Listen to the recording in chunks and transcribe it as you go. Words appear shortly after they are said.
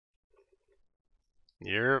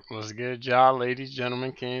Yep, what's good, y'all, ladies,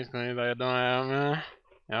 gentlemen, kings, queens, how you doing, man?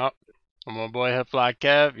 Yep, I'm my boy Hitfly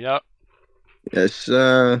Kev. Yep, Yes,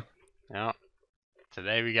 sir. yep.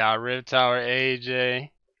 Today we got Riv Tower AJ.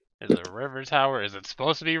 Is it River Tower? Is it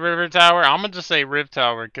supposed to be River Tower? I'm gonna just say Riv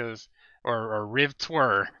Tower, cause or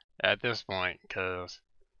Rivtwer at this point, cause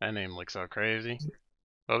that name looks so crazy.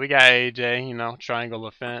 But we got AJ, Triangle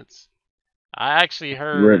Offense. I actually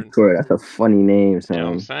heard, Rivtwer. That's a funny name, you know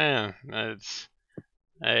what I'm son. saying? It's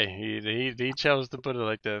Hey, he chose to put it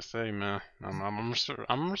like this. Hey man, I'm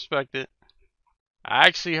respect it. I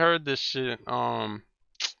actually heard this shit. What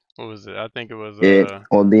was it? I think it was Yeah,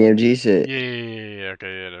 on BMG shit. yeah.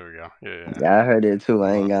 Okay, yeah, there we go. Yeah, Yeah, I heard it too.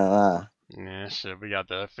 I yeah. ain't gonna lie. Yeah, shit. We got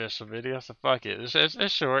the official video, so fuck it.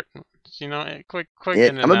 It's short. Quick Yeah,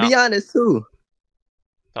 in I'm and gonna be out. honest too.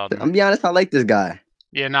 Talk to I'm me. gonna be honest. I like this guy.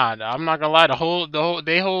 Yeah, nah, I'm not gonna lie.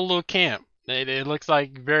 They whole little camp. It looks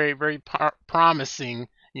like very promising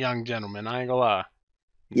young gentleman. I ain't gonna lie.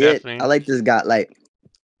 Yeah, I Definitely like this guy. Like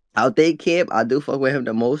out there camp, I do fuck with him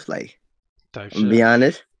the most. Like type I'm gonna be shit.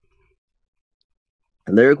 honest.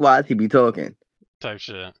 Lyric wise, he be talking. Type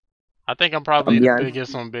shit. I think I'm I'm probably gonna the be honest.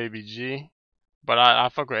 biggest on Baby G, but I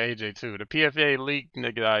fuck with AJ too. The PFA leak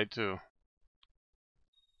nigga I too.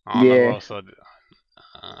 I don't know who Yeah, else. the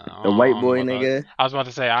white I don't know boy about that. nigga. I was about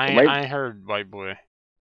to say The white. I ain't heard White Boy.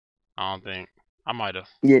 I don't think I might have.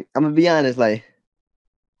 Yeah, I'm gonna be honest. Like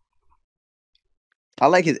I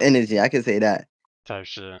like his energy. I can say that. Type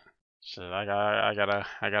shit. Shit. I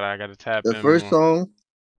gotta tap The in more.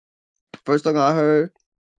 first song I heard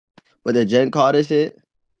with the Jen Carter shit.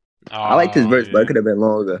 I liked his Oh verse, but it yeah. could have been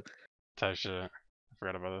longer. Type shit. I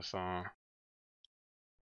forgot about this song.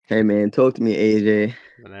 Hey man, talk to me, AJ.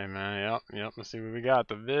 But hey man, yep. Let's see what we got.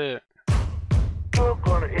 The vid. You're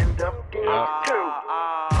gonna end up Yep. dead too.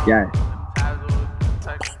 Yeah,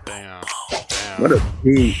 Damn. what Damn. a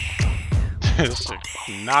beat. This shit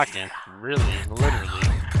knocking. Really, literally.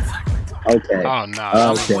 Okay, Oh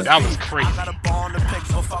no, okay. that was crazy. I got a ball on the pick,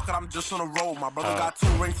 so fuck it, I'm just on the road. My brother got 2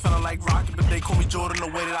 rings, feeling like Rocky, but they call me Jordan the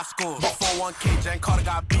way that I score. Before 1K, Jen Carter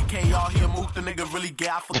got BK, y'all here moved the nigga really gay.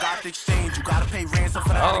 I forgot the exchange. You gotta pay ransom for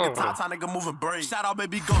that nigga. Top nigga moving brave. Shout out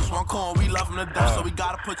baby Ghost, one call, we love him to death, so we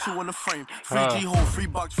gotta put you in the frame. Free G hole, free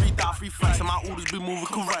bucks, free thought, free flex, and my oodles be moving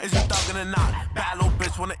correct. Is you thuggin' or not? Bad little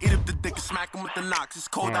bitch wanna eat up the dick and smack him with the knocks. It's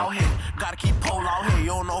cold out here, gotta keep pole out here.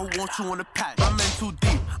 You don't know who wants you in the pack. I'm in too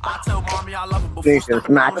deep. I tell mommy I love her before Bitch, stepping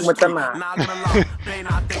smack down the him with the street. knife. Not gonna lie, pain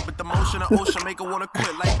I think, but the motion of ocean make her wanna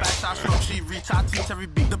quit. Like backshot stroke, she reach, I teach every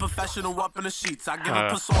beat. The professional up in the sheets. I give a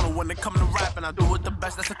persona when it come to rapping. I do it the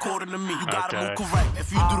best, that's according to me. You gotta move correct.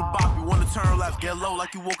 If you do the bop, you wanna turn left, get low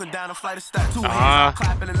like you walking down a flight of steps. 2 hands out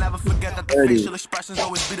clapping and never forget that the 30. facial expressions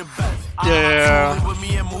always be the best. Yeah. With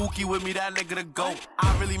me and Mookie, with me, that nigga to go.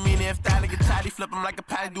 I really mean it. If that nigga chatty, flip him like a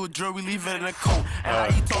patty, do a drill, we leave it in a coat.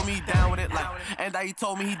 And he told me he down with it, like, and he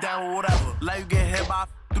told me he down with whatever. Like you get hit by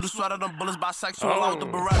through the sweater, them bullets bisexual out the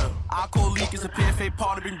Beretta. I call leak is a PFA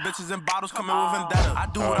party, bring bitches and bottles coming with vendetta. I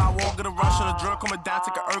do what I want, get a rush on the drill, coming down,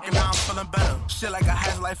 take a irk, and now I'm feeling better. Shit like a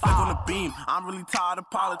hazlight flick on the beam. I'm really tired of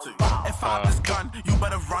politics. If I have this gun, you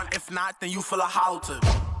better run. If not, then you feel a hollow tip.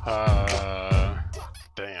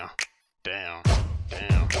 Damn.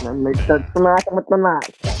 Make that smack him with the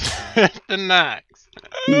knife. The knocks.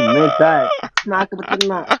 He meant that. Smack him with the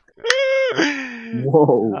knife.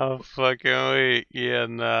 Whoa. I'm fucking weak. Yeah,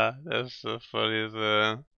 nah. That's so funny as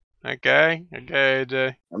hell. Okay,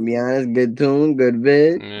 AJ. I'll be honest, good tune, good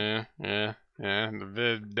vid. Yeah. The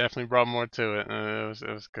vid definitely brought more to it. It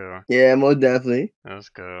was cool. Yeah, most definitely. It was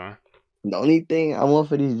cool. The only thing I want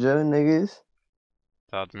for these drill niggas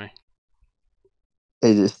Talk to me.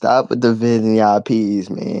 is just stop with the vids and the IPs,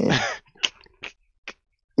 man.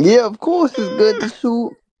 Yeah, of course it's good to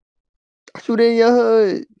shoot in your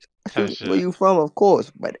hood. Type Shoot where shit. you from, of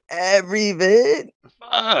course. But every vid,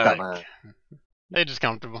 come Fuck. on. They just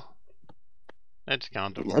comfortable. That's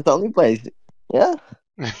comfortable. That's the only place. Yeah,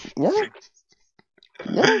 yeah,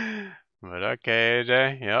 yeah. But okay,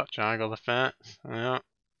 AJ. Yep, triangle defense. Yep.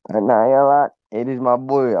 And now you lot, it is my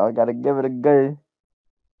boy. I gotta give it a good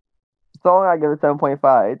song. I give it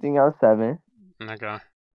 7.5. Everything else 7.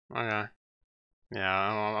 Okay.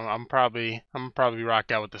 Yeah, I'm probably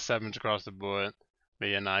rock out with the sevens across the board. But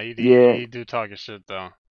yeah, nah, Yeah, he do talking shit though.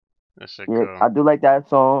 That shit yeah. cool. I do like that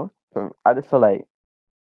song. I just feel like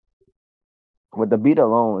with the beat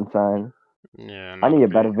alone, son, Yeah, I not a need a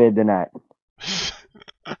better beat. vid than that.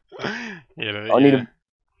 Yeah, I don't need a.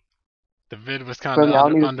 the vid was kind Feel of me? I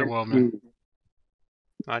don't need a better underwhelming. beat.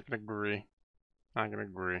 I can agree.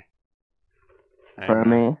 Hey For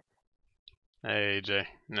man. me, Hey AJ.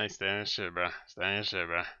 Nice stay in shit, bro. Stay in shit,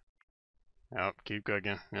 bro. Yep, keep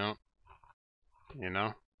cooking. Yep. You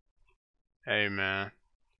know? Hey, man.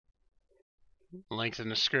 Links in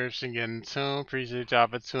the description. Get in tune. Appreciate y'all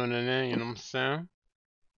for tuning in. You know what I'm saying?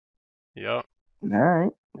 Yep.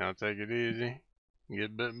 Alright. Y'all take it easy.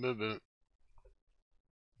 Get bit.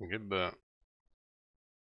 Get bit.